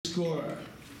scorer.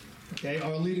 Okay,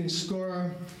 our leading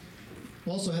scorer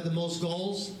also had the most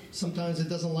goals. Sometimes it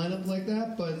doesn't line up like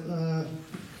that, but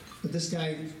this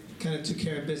guy kind of took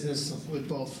care of business with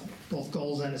both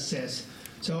goals and assists.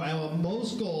 So our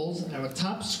most goals, our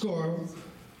top scorer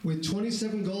with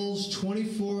 27 goals,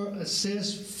 24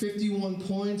 assists, 51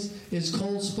 points is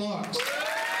Cole Sparks.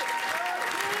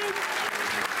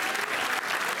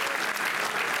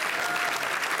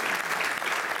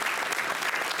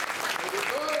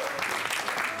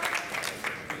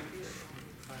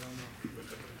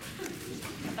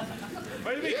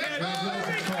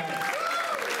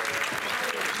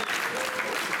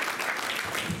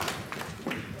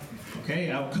 Okay,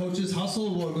 our Coach's Hustle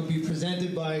Award will be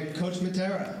presented by Coach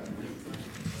Matera.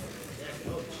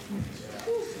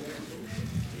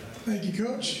 Thank you,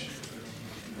 Coach.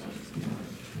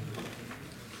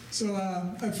 So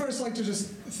I'd first like to just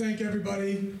thank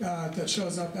everybody that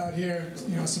shows up out here,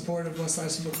 supportive of West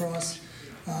Islip Lacrosse.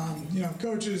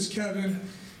 Coaches, Kevin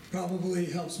probably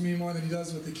helps me more than he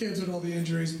does with the kids with all the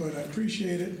injuries, but I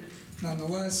appreciate it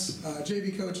nonetheless.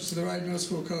 JV coaches to the right, middle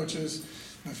school coaches,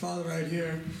 my father right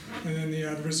here, and then the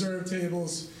reserve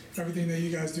tables, everything that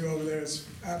you guys do over there is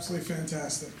absolutely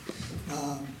fantastic.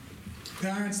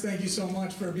 Parents, thank you so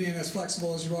much for being as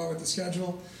flexible as you are with the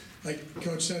schedule. Like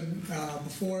Coach said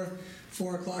before,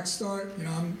 4 o'clock start.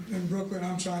 I'm in Brooklyn,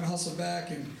 I'm trying to hustle back,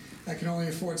 and I can only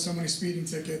afford so many speeding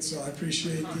tickets, so I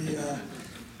appreciate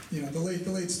the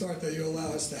late start that you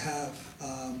allow us to have.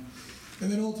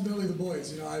 And then ultimately the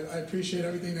boys, I appreciate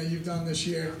everything that you've done this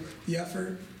year, the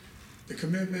effort, the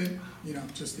commitment,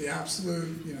 just the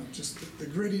absolute, just the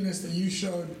grittiness that you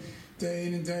showed day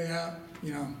in and day out.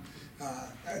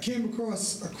 I came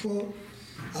across a quote,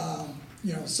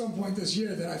 some point this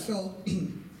year that I felt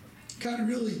kind of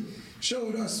really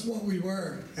showed us what we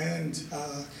were. And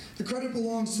the credit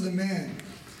belongs to the man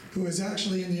who is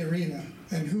actually in the arena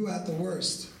and who at the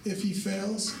worst, if he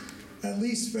fails, at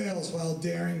least fails while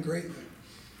daring greatly.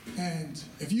 And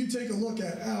if you take a look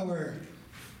at our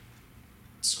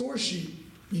score sheet,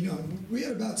 we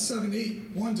had about 7,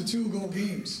 8 1 to 2 goal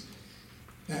games,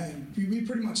 and we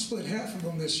pretty much split half of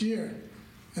them this year,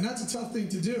 and that's a tough thing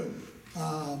to do,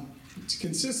 to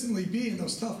consistently be in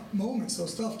those tough moments,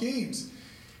 those tough games,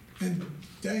 and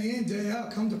day in, day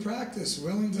out, come to practice,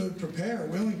 willing to prepare,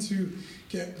 willing to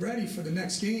get ready for the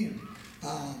next game,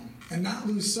 and not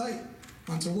lose sight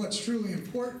onto what's truly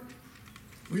important.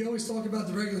 We always talk about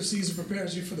the regular season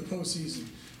prepares you for the postseason,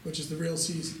 which is the real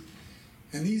season.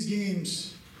 And these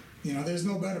games, there's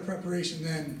no better preparation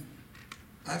than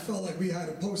I felt like we had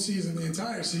a postseason the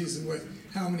entire season with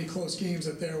how many close games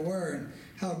that there were and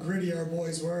how gritty our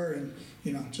boys were. And,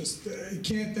 you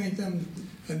can't thank them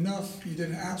enough. You did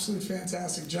an absolute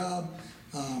fantastic job.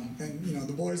 And,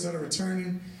 the boys that are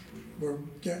returning, we're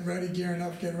getting ready, gearing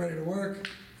up, getting ready to work.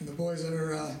 And the boys that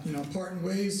are, parting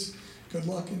ways, good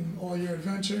luck in all your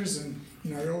adventures. And,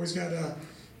 you always got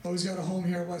a home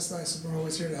here at West Islip. We're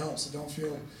always here to help, so don't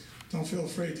feel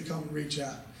afraid to come and reach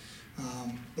out.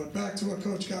 But back to what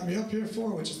Coach got me up here for,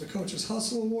 which is the Coach's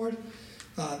Hustle Award.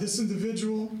 This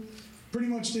individual pretty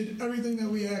much did everything that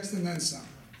we asked and then some.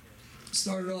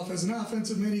 Started off as an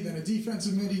offensive midi, then a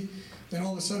defensive midi, then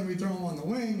all of a sudden we throw him on the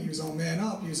wing. He was on man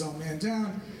up, he was on man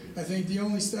down. I think the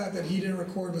only stat that he didn't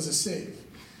record was a save.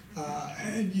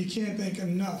 And you can't think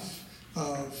enough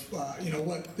of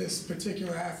what this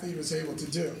particular athlete was able to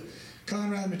do.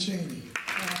 Konrad Maciejny.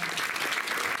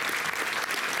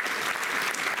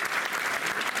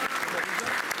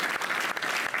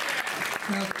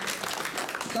 Now,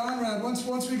 Konrad,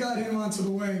 once we got him onto the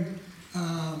wing,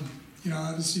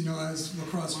 obviously, as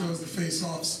lacrosse goes, the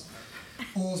face-offs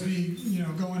always be,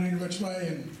 going any which way,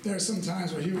 and there are some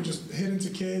times where he would just hit into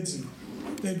kids and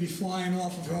they'd be flying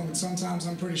off of him, and sometimes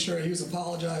I'm pretty sure he was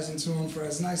apologizing to him for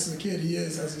as nice as a kid he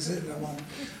is as he's hitting them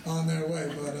on their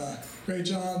way. But great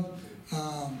job.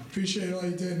 Appreciate all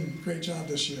you did, and great job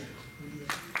this year.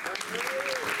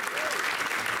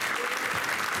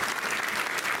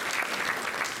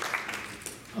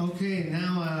 Okay,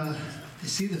 now you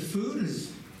see the food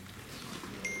is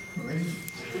ready.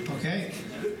 Okay.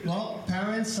 Well,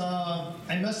 parents, I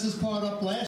messed this part up last